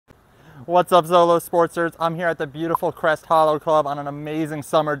What's up, Solow Sportsers? I'm here at the beautiful Crest Hollow Club on an amazing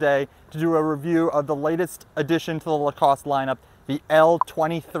summer day to do a review of the latest addition to the Lacoste lineup, the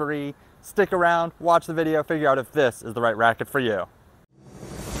L23. Stick around, watch the video, figure out if this is the right racket for you.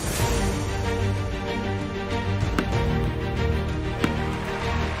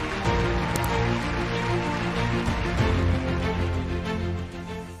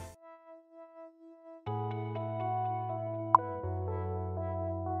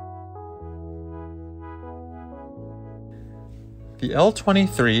 The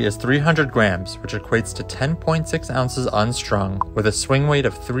L23 is 300 grams, which equates to 10.6 ounces unstrung, with a swing weight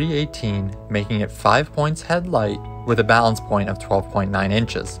of 318, making it 5 points head light with a balance point of 12.9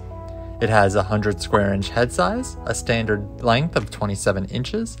 inches. It has a 100 square inch head size, a standard length of 27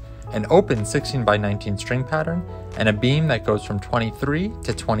 inches, an open 16 by 19 string pattern, and a beam that goes from 23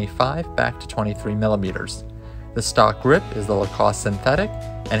 to 25 back to 23 millimeters. The stock grip is the Lacoste synthetic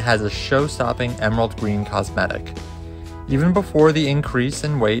and has a show-stopping emerald green cosmetic. Even before the increase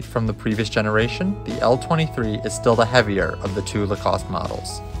in weight from the previous generation, the L23 is still the heavier of the two Lacoste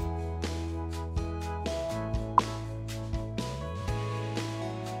models.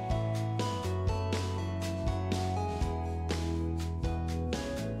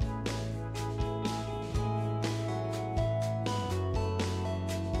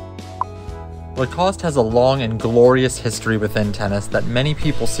 Lacoste has a long and glorious history within tennis that many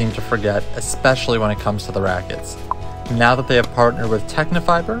people seem to forget, especially when it comes to the rackets. Now that they have partnered with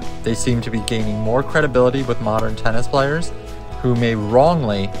Technifiber, they seem to be gaining more credibility with modern tennis players who may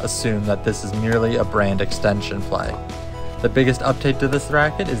wrongly assume that this is merely a brand extension play. The biggest update to this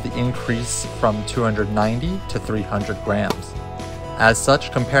racket is the increase from 290 to 300 grams. As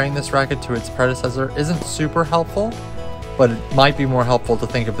such, comparing this racket to its predecessor isn't super helpful, but it might be more helpful to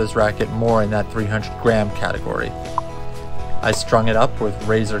think of this racket more in that 300 gram category. I strung it up with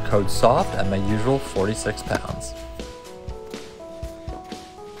Razor Code Soft at my usual 46 pounds.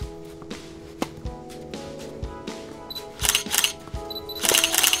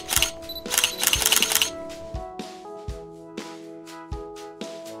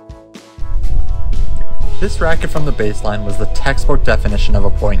 This racket from the baseline was the textbook definition of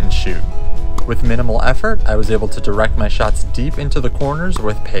a point and shoot. With minimal effort, I was able to direct my shots deep into the corners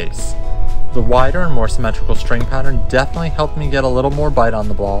with pace. The wider and more symmetrical string pattern definitely helped me get a little more bite on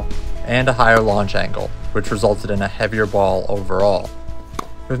the ball and a higher launch angle, which resulted in a heavier ball overall.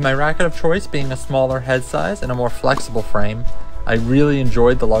 With my racket of choice being a smaller head size and a more flexible frame, I really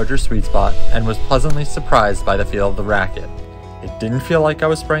enjoyed the larger sweet spot and was pleasantly surprised by the feel of the racket. It didn't feel like I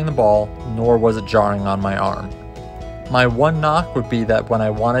was spraying the ball, nor was it jarring on my arm. My one knock would be that when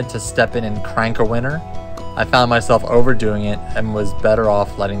I wanted to step in and crank a winner, I found myself overdoing it and was better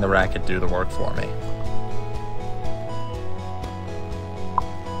off letting the racket do the work for me.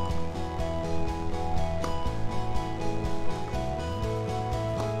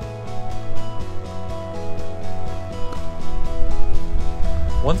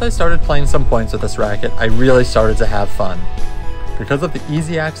 Once I started playing some points with this racket, I really started to have fun. Because of the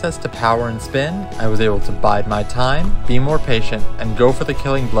easy access to power and spin, I was able to bide my time, be more patient, and go for the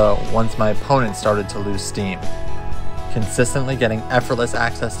killing blow once my opponent started to lose steam. Consistently getting effortless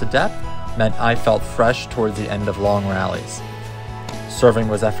access to depth meant I felt fresh towards the end of long rallies. Serving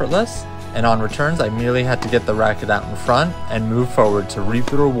was effortless, and on returns I merely had to get the racket out in front and move forward to reap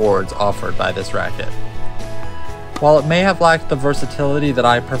the rewards offered by this racket. While it may have lacked the versatility that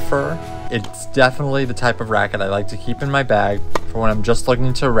I prefer, it's definitely the type of racket I like to keep in my bag for when I'm just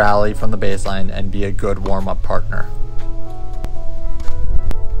looking to rally from the baseline and be a good warm-up partner.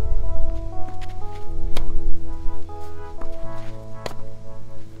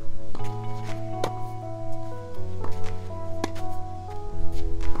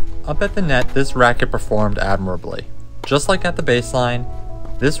 Up at the net, this racket performed admirably. Just like at the baseline,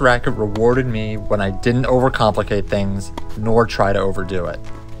 this racket rewarded me when I didn't overcomplicate things, nor try to overdo it.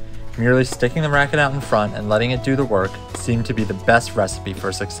 Merely sticking the racket out in front and letting it do the work seemed to be the best recipe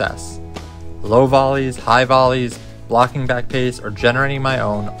for success. Low volleys, high volleys, blocking back pace, or generating my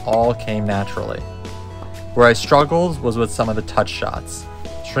own all came naturally. Where I struggled was with some of the touch shots.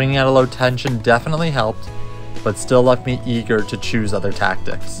 Stringing at a low tension definitely helped, but still left me eager to choose other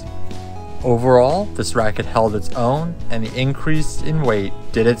tactics. Overall, this racket held its own, and the increase in weight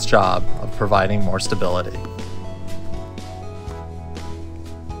did its job of providing more stability.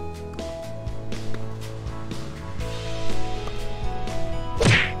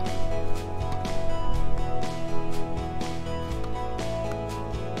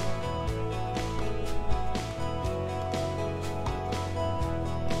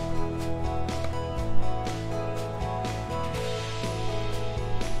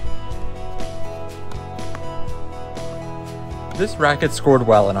 This racket scored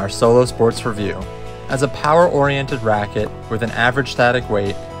well in our Solow Sports review. As a power-oriented racket with an average static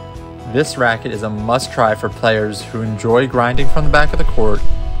weight, this racket is a must-try for players who enjoy grinding from the back of the court,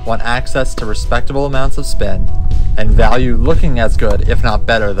 want access to respectable amounts of spin, and value looking as good, if not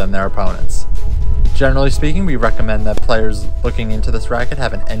better, than their opponents. Generally speaking, we recommend that players looking into this racket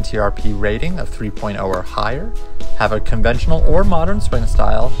have an NTRP rating of 3.0 or higher, have a conventional or modern swing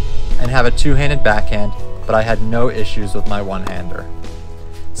style, and have a two-handed backhand, but I had no issues with my one-hander.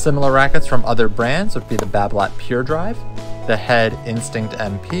 Similar rackets from other brands would be the Babolat Pure Drive, the Head Instinct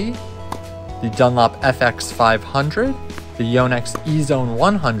MP, the Dunlop FX 500, the Yonex E-Zone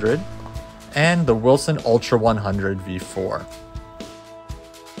 100, and the Wilson Ultra 100 V4.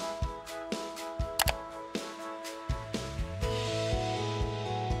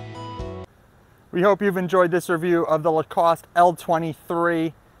 We hope you've enjoyed this review of the Lacoste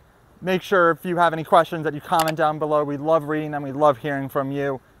L23. Make sure if you have any questions that you comment down below. We love reading them, we love hearing from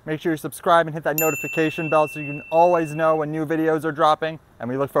you. Make sure you subscribe and hit that notification bell so you can always know when new videos are dropping. And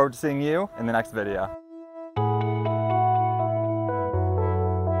we look forward to seeing you in the next video.